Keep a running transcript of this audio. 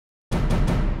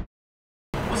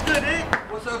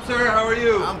What's up, sir? How are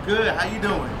you? I'm good. How you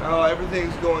doing? Oh,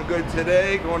 everything's going good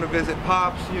today. Going to visit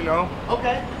Pops, you know.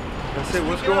 Okay. That's it.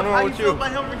 What's going on with you? How you feel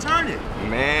about him returning?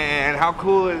 Man, how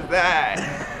cool is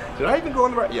that? Did I even go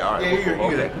on the right? Yeah, all right. Yeah,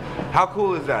 Cool. you're Okay. How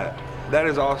cool is that? That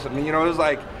is awesome. You know, it was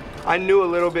like, I knew a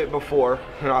little bit before.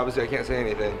 You know, obviously I can't say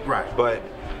anything. Right. But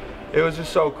it was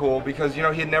just so cool because, you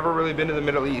know, he had never really been to the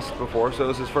Middle East before, so it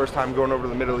was his first time going over to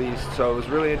the Middle East. So it was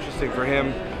really interesting for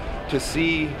him to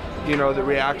see, you know, the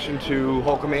reaction to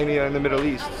Hulkamania in the Middle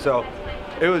East. So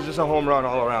it was just a home run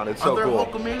all around. It's so cool. Are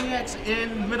there Hulkamaniacs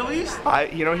in the Middle East?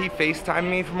 You know, he FaceTimed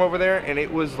me from over there, and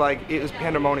it was like, it was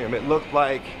pandemonium. It looked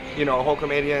like, you know,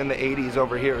 Hulkamania in the 80s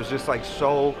over here. It was just like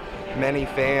so many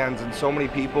fans and so many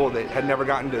people that had never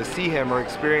gotten to see him or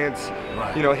experience,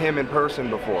 you know, him in person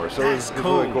before. So it was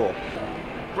really cool.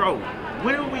 Bro,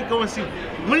 when are we going to see,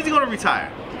 when is he going to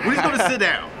retire? When is he going to sit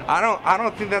down? I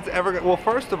don't think that's ever gonna, well,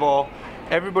 first of all,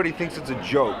 everybody thinks it's a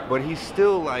joke, but he's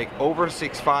still like over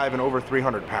 6'5" and over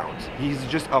 300 pounds. He's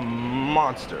just a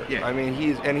monster. Yeah. I mean,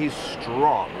 he's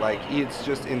strong. Like, it's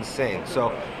just insane.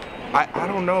 So I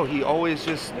don't know. He always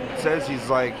just says he's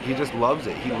like, he just loves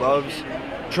it. He loves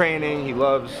training. He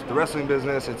loves the wrestling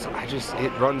business.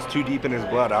 It runs too deep in his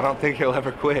blood. I don't think he'll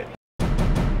ever quit.